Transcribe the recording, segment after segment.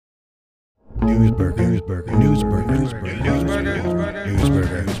All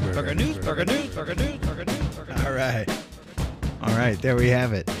right, there we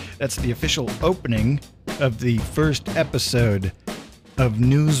have it. That's the official opening of the first episode of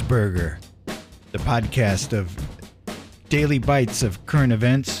Newsburger, the podcast of daily bites of current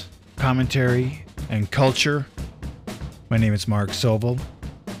events, commentary, and culture. My name is Mark Sobel,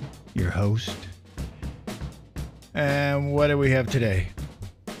 your host. And what do we have today?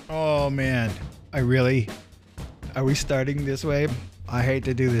 Oh man, are we starting this way? I hate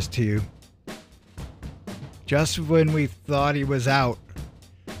to do this to you. Just when we thought he was out,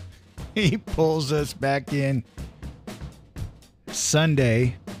 he pulls us back in.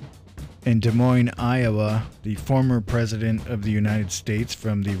 Sunday, in Des Moines, Iowa, the former president of the United States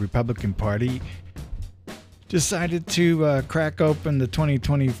from the Republican Party decided to crack open the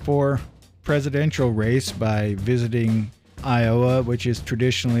 2024 presidential race by visiting Iowa, which is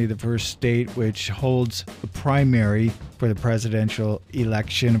traditionally the first state which holds the primary for the presidential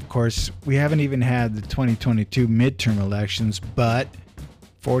election. Of course, we haven't even had the 2022 midterm elections, but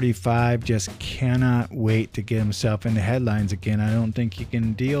 45 just cannot wait to get himself in the headlines again. I don't think he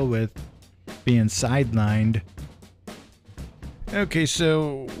can deal with being sidelined. Okay,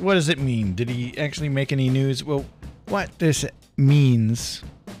 so what does it mean? Did he actually make any news? Well, what this means,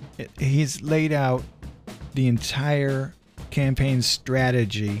 he's laid out the entire campaign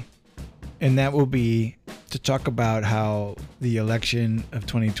strategy, and that will be to talk about how the election of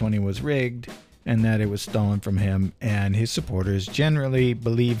 2020 was rigged and that it was stolen from him, and his supporters generally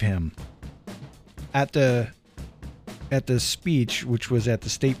believe him. At the speech, which was at the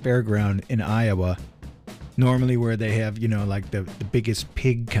state fairground in Iowa, normally where they have, like the biggest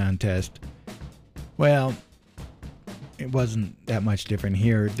pig contest, well, it wasn't that much different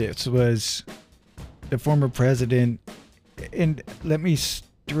here. This was the former president, and let me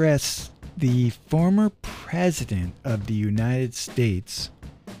stress, the former president of the United States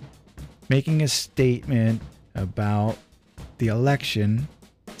making a statement about the election,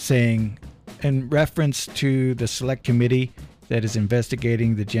 saying, in reference to the select committee that is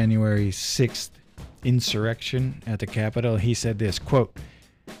investigating the January 6th insurrection at the Capitol, he said this, quote,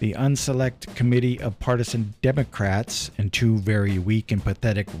 "The unselect committee of partisan Democrats and two very weak and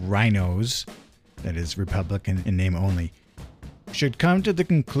pathetic rhinos," that is Republican in name only, "should come to the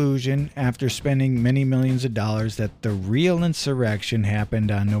conclusion after spending many millions of dollars that the real insurrection happened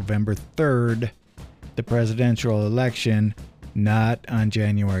on November 3rd, the presidential election, not on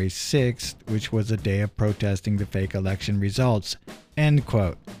January 6th, which was a day of protesting the fake election results." End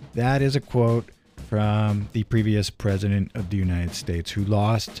quote. That is a quote from the previous president of the United States, who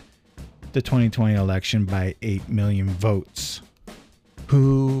lost the 2020 election by 8 million votes,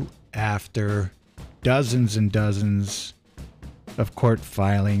 who, after dozens and dozens of court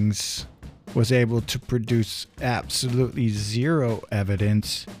filings, was able to produce absolutely zero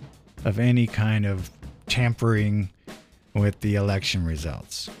evidence of any kind of tampering with the election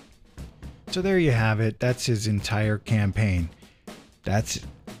results. So there you have it. That's his entire campaign. That's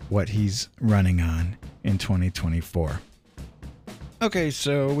what he's running on in 2024. Okay,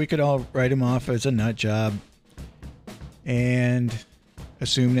 so we could all write him off as a nut job and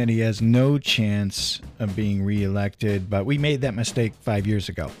assume that he has no chance of being reelected, but we made that mistake 5 years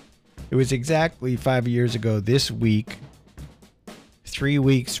ago. It was exactly 5 years ago this week, 3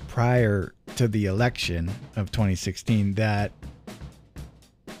 weeks prior to the election of 2016, that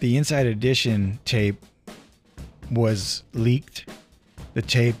the Inside Edition tape was leaked. The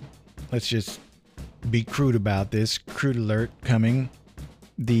tape, let's just be crude about this, crude alert coming.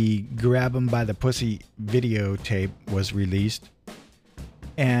 The Grab 'em by the Pussy videotape was released.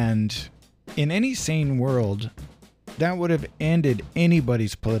 And in any sane world, that would have ended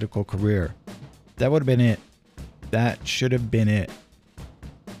anybody's political career. That would have been it. That should have been it.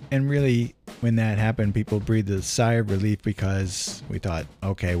 And really, when that happened, people breathed a sigh of relief because we thought,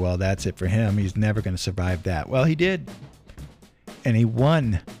 okay, well, that's it for him. He's never going to survive that. Well, he did. And he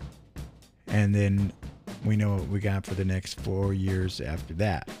won. And then we know what we got for the next 4 years after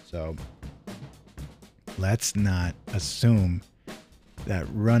that. So let's not assume that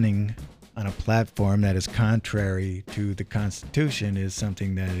running on a platform that is contrary to the Constitution is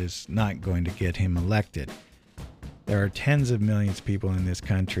something that is not going to get him elected. There are tens of millions of people in this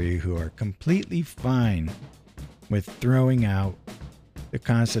country who are completely fine with throwing out the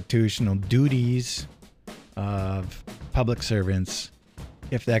constitutional duties of public servants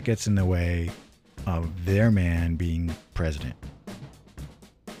if that gets in the way of their man being president.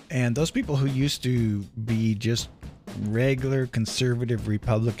 And those people who used to be just regular conservative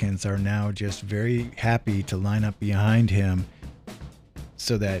Republicans are now just very happy to line up behind him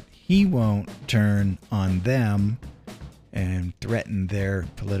so that he won't turn on them and threaten their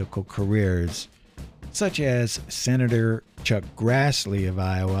political careers, such as Senator Chuck Grassley of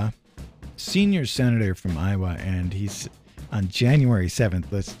Iowa, senior senator from Iowa, and he's on January 7th,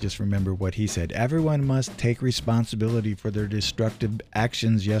 let's just remember what he said. Everyone must take responsibility for their destructive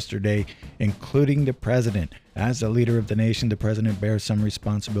actions yesterday, including the president. As the leader of the nation, the president bears some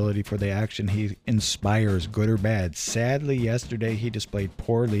responsibility for the action he inspires, good or bad. Sadly, yesterday he displayed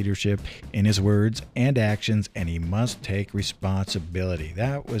poor leadership in his words and actions, and he must take responsibility.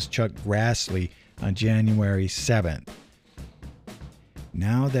 That was Chuck Grassley on January 7th.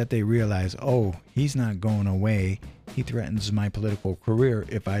 Now that they realize, oh, he's not going away, he threatens my political career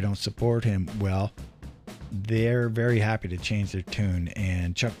if I don't support him, well, they're very happy to change their tune.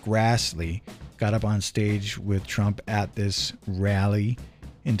 And Chuck Grassley got up on stage with Trump at this rally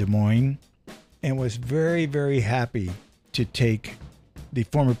in Des Moines and was very, very happy to take the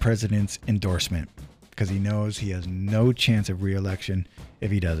former president's endorsement because he knows he has no chance of re-election if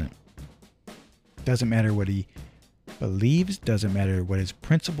he doesn't. Doesn't matter what he believes, doesn't matter what his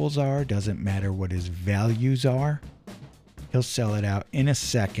principles are, doesn't matter what his values are. He'll sell it out in a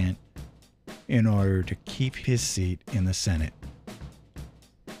second in order to keep his seat in the Senate.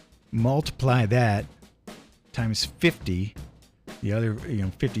 Multiply that times 50, the other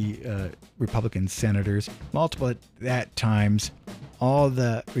 50 Republican senators, multiply that times all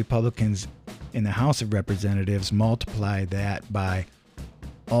the Republicans in the House of Representatives, multiply that by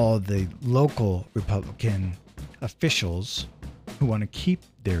all the local Republican officials who want to keep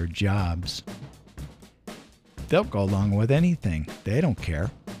their jobs. They'll go along with anything. They don't care.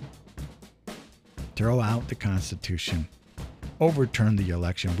 Throw out the Constitution. Overturn the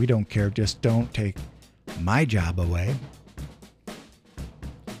election. We don't care. Just don't take my job away.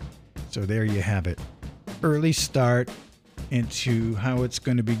 So there you have it. Early start into how it's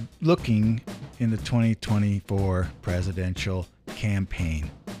going to be looking in the 2024 presidential campaign.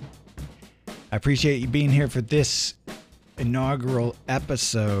 I appreciate you being here for this inaugural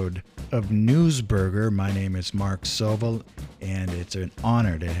episode of Newsburger. My name is Mark Sobel, and it's an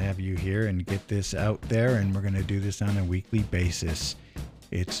honor to have you here and get this out there, and we're going to do this on a weekly basis.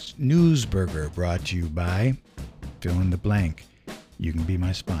 It's Newsburger, brought to you by fill in the blank. You can be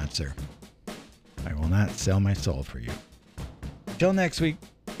my sponsor. I will not sell my soul for you. Till next week,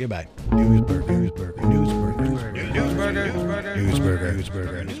 goodbye. Newsburger, Newsburger, Newsburger, Newsburger, Newsburger, Newsburger, Newsburger,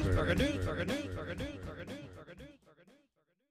 Newsburger, Newsburger, Newsburger.